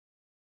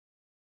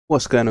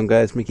What's going on,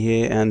 guys? Mickey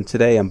here, and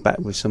today I'm back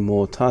with some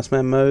more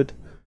Taskman mode.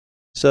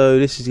 So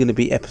this is going to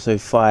be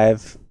episode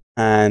 5,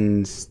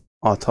 and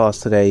our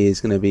task today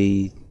is going to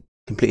be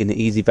completing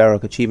the easy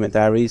Varrock achievement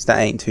diaries. That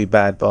ain't too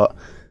bad, but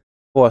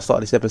before I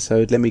start this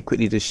episode, let me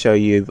quickly just show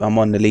you I'm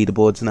on the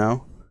leaderboards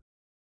now,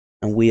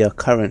 and we are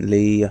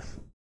currently,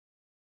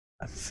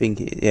 I think,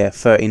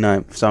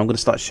 39th. So I'm going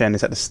to start showing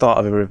this at the start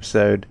of every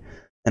episode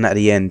and at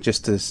the end,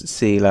 just to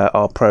see like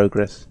our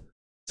progress.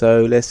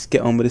 So let's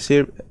get on with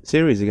the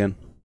series again.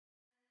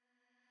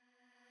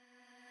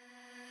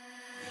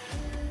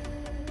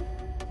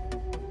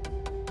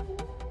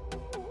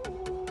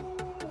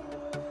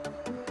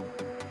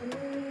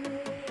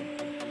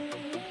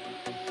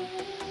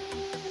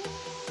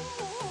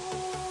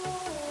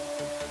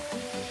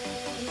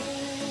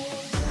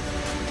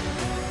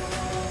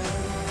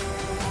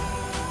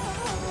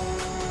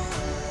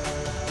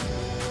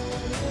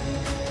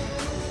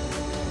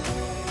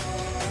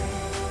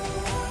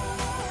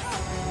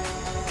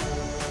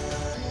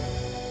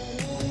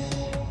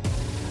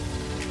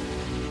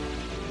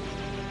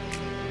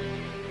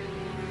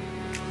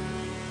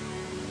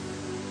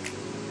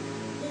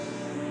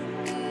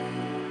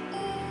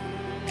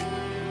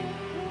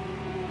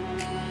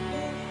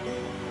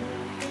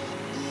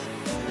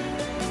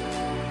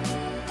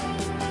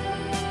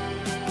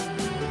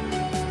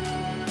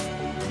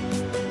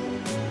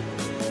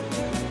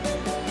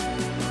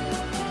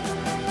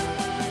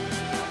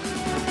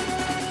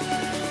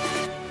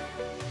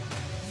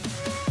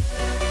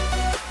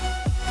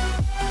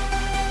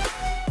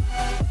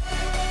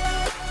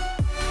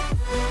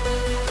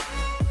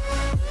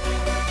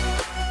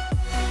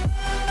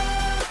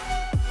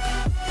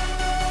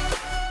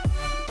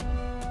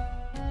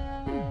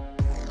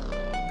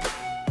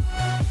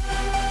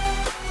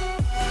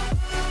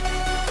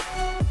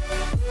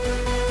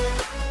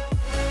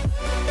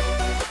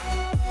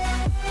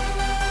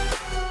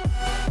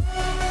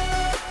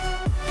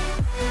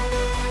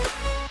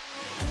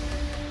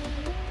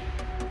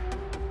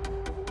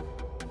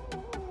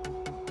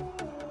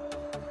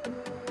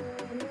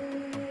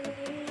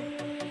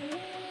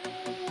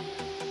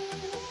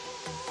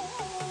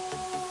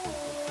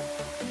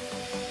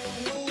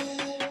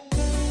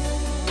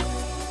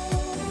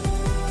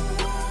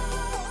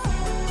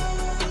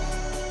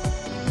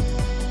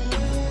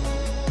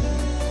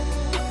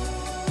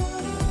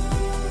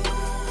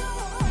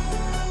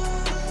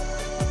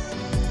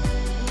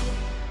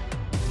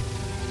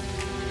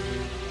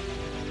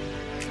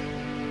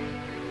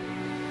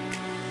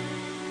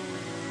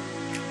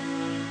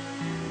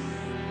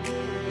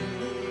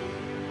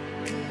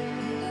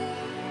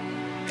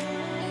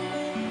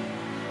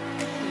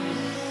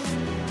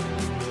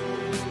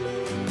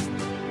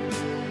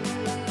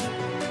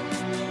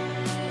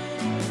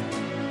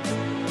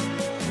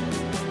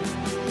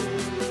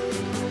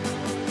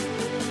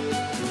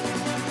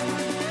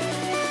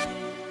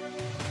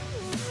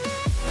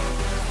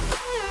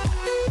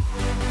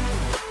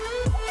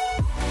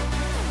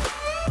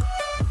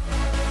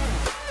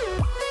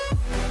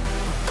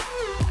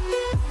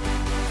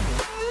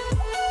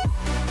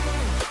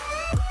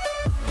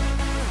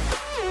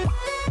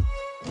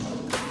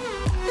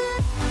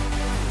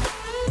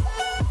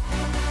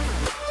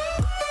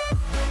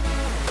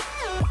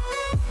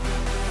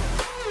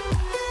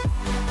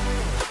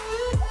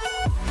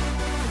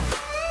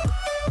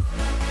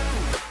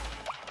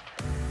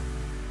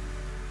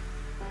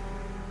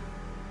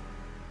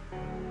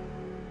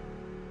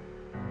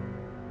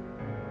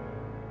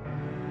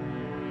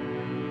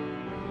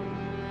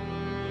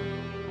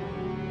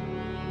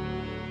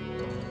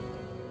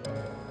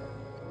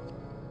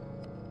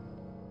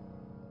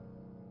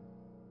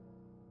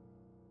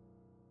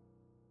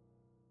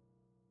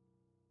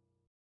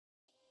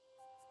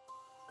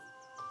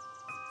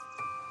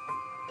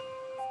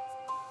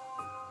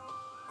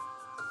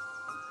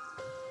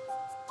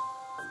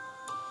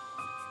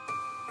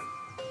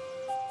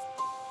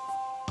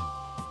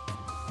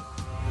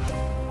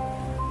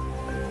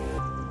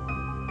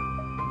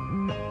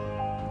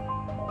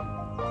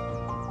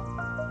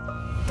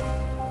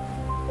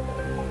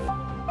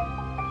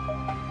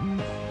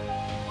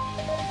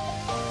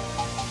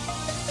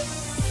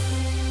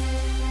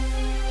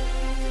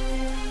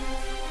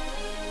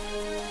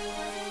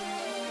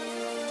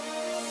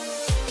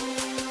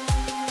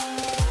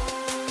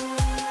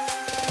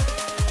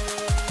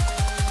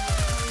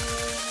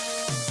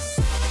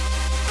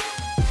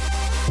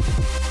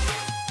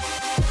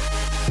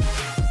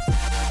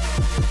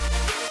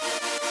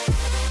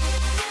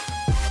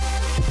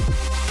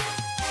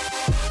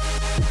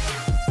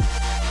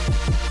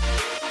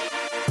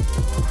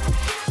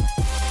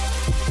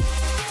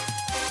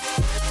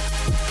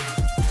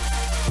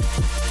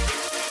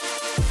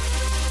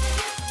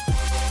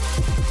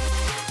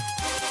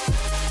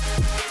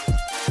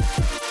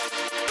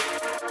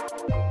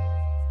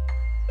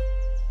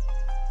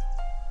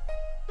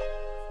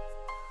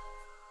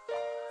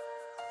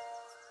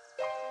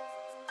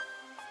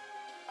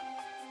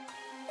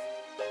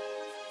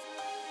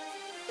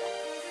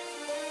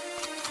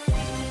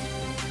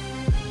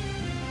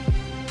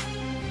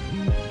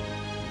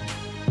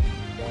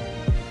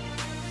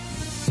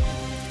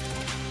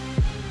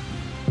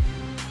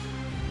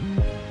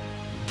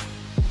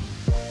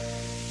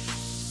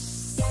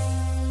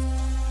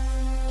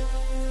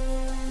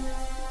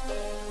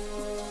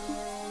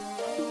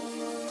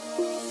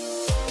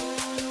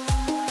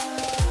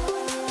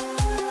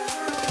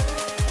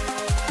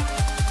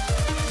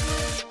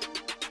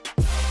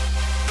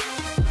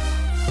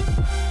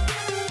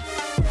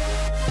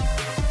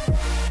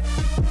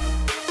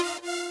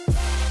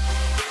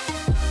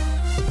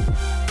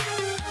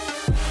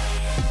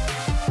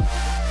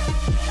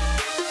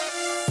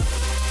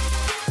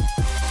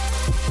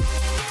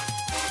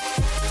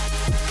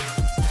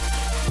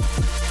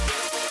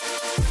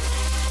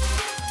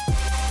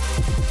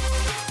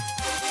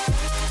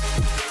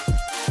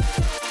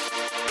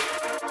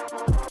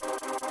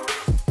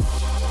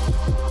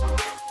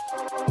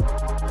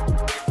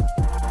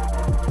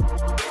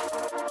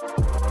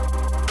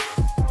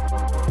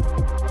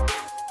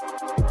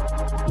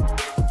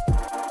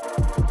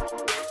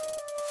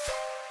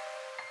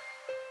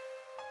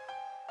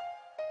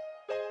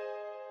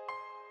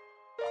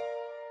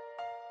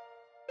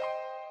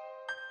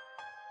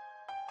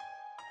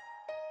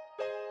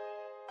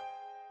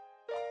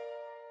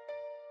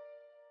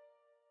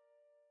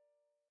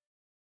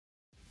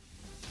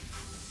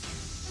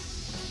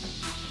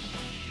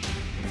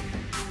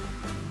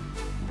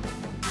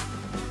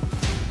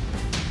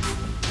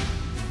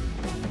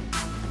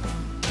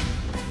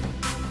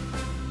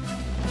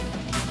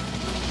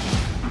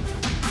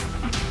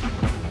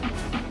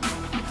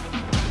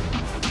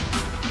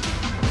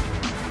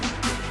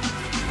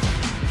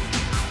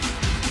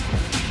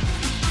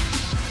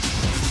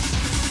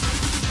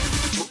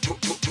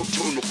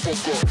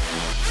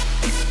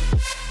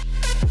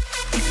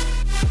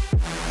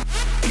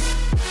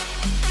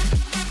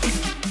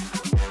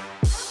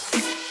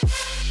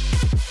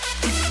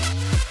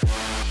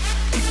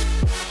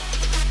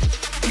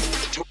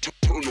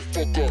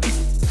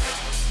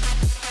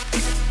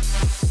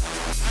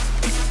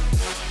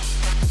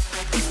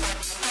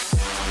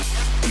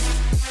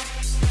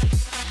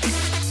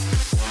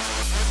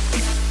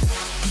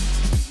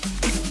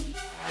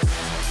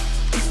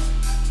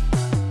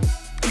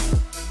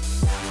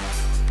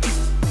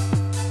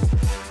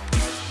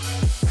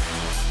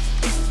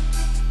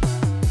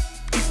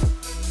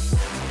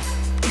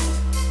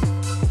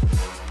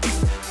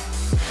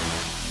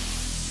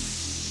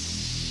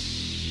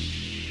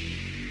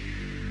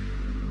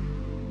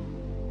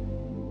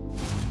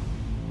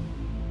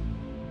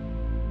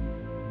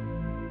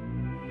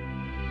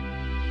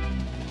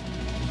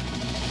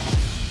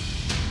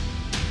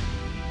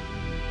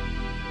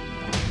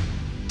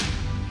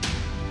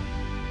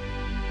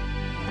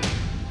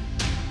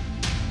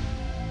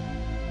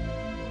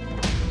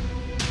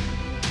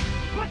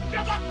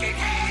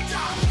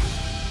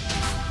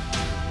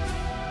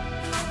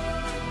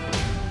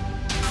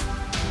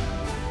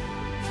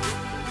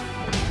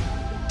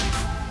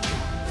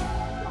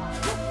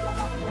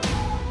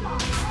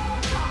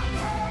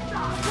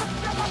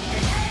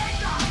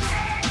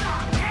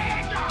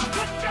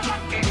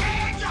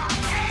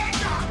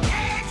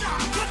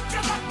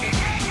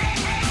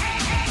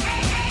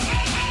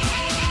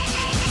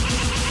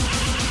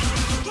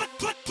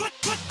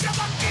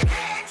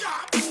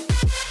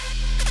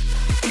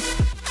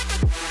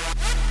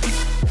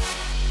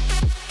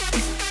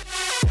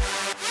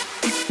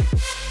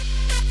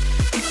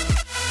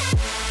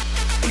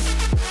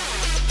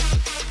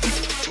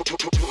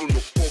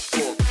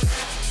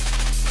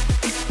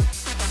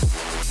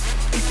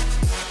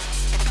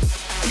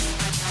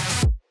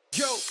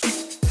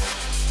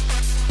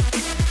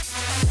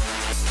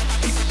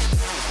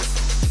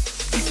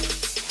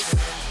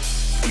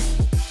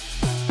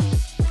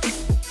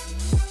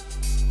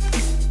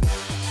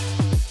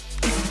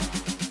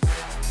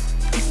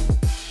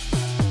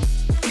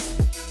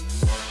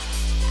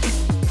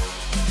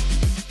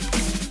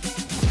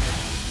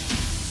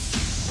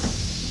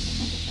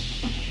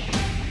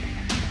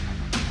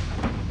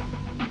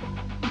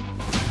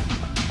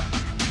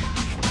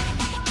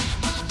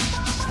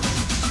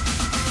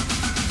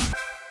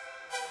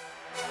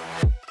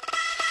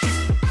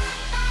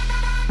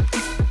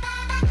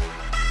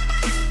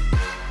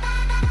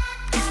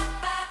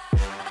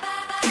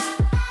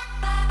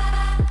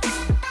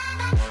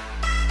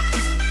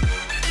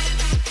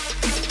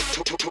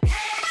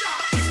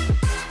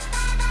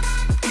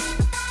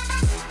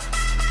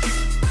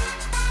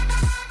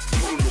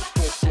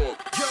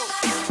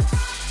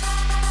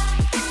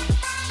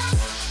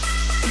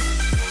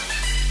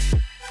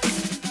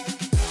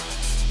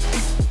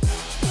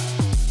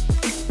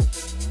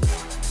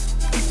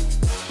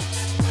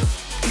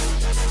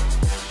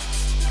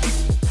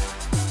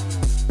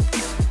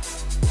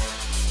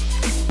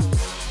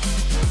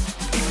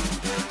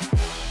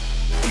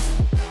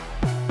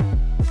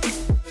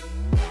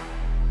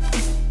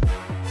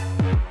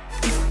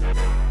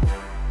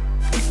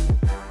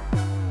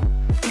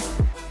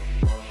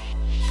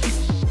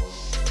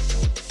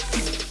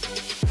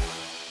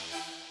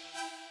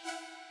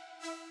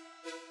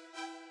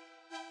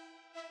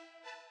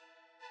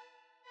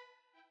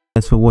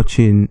 Thanks for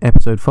watching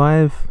episode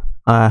 5.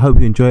 I hope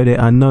you enjoyed it.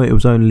 I know it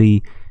was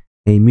only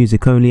a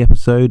music only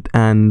episode,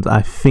 and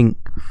I think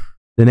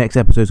the next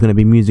episode is going to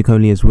be music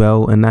only as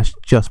well, and that's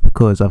just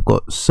because I've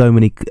got so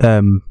many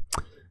backdated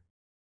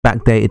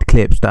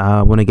clips that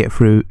I want to get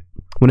through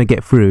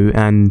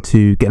and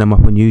to get them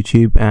up on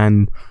YouTube.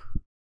 And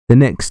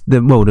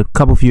the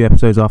couple few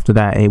episodes after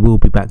that, it will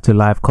be back to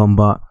live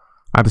combat.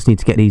 I just need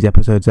to get these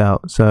episodes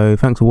out. So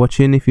thanks for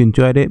watching. If you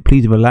enjoyed it,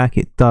 please leave a like.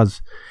 It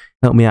does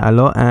help me out a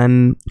lot,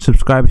 and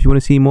subscribe if you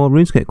want to see more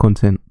RuneScape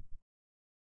content.